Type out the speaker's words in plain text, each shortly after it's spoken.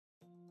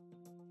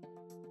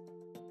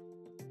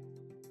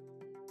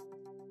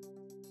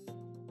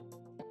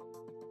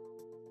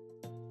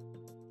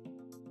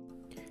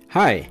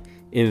Hi,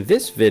 in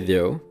this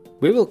video,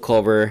 we will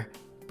cover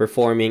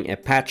performing a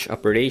patch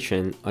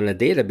operation on a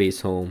database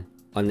home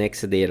on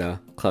Exadata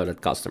Cloud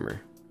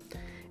Customer.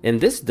 In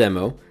this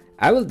demo,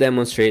 I will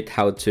demonstrate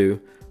how to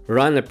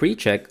run a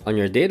PreCheck on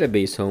your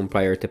database home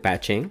prior to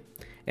patching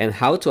and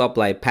how to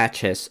apply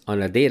patches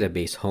on a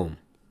database home.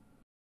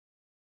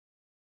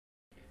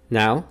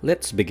 Now,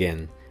 let's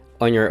begin.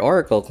 On your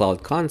Oracle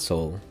Cloud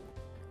Console,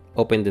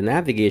 open the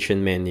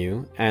navigation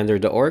menu. Under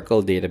the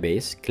Oracle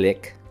database,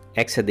 click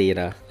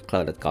Exadata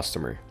Cloud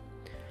Customer.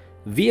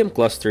 VM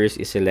clusters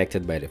is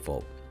selected by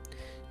default.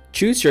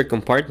 Choose your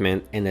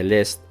compartment and a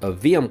list of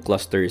VM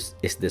clusters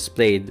is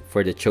displayed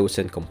for the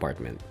chosen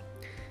compartment.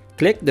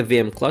 Click the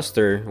VM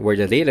cluster where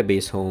the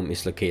database home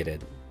is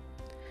located.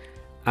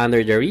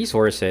 Under the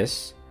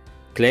resources,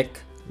 click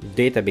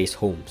Database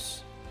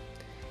Homes.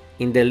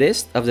 In the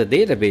list of the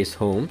database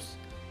homes,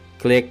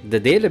 click the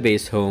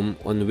database home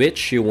on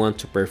which you want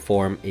to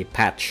perform a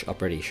patch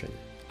operation.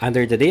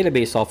 Under the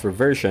database software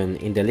version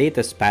in the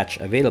latest patch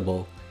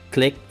available,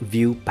 click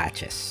View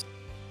Patches.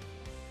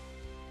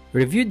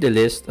 Review the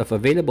list of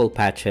available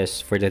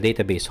patches for the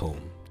database home.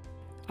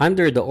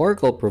 Under the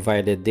Oracle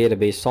provided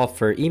database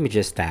software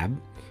images tab,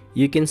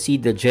 you can see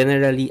the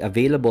generally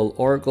available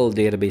Oracle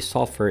database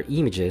software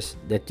images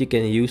that you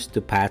can use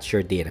to patch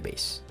your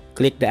database.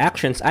 Click the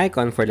actions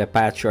icon for the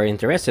patch you are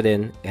interested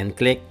in and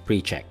click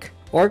PreCheck.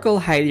 Oracle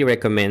highly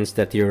recommends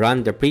that you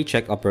run the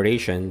PreCheck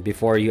operation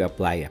before you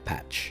apply a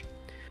patch.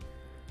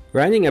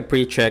 Running a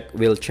PreCheck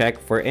will check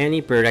for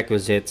any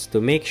prerequisites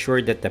to make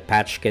sure that the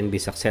patch can be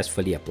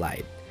successfully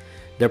applied.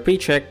 The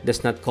PreCheck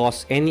does not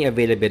cause any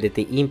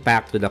availability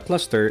impact to the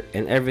cluster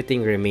and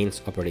everything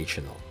remains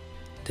operational.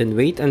 Then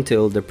wait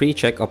until the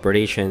PreCheck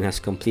operation has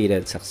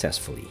completed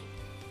successfully.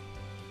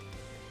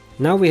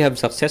 Now we have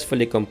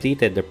successfully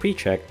completed the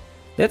PreCheck,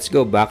 let's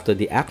go back to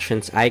the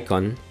actions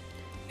icon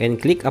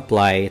and click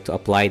Apply to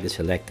apply the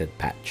selected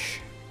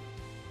patch.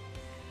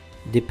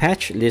 The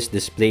patch list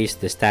displays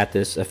the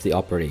status of the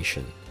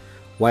operation.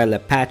 While a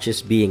patch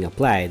is being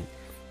applied,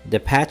 the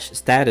patch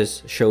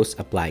status shows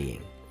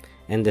applying,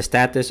 and the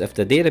status of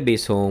the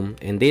database home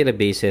and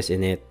databases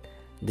in it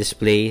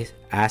displays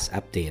as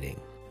updating.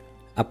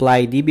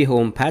 Apply DB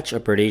Home patch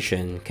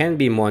operation can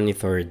be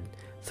monitored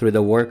through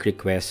the work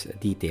request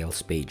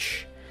details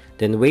page.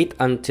 Then wait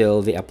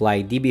until the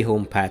Apply DB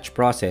Home patch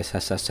process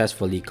has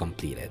successfully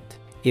completed.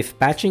 If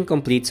patching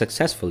completes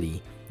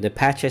successfully, the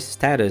patch's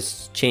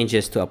status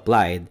changes to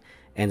applied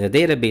and the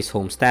database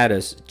home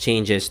status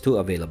changes to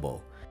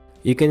available.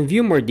 You can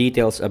view more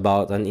details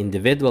about an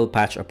individual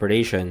patch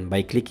operation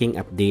by clicking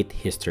Update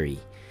History.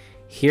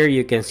 Here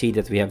you can see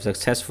that we have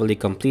successfully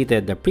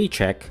completed the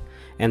PreCheck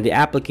and the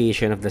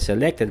application of the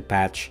selected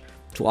patch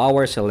to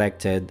our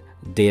selected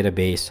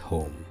database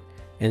home,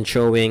 and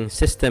showing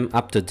system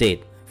up to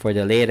date for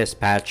the latest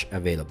patch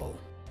available.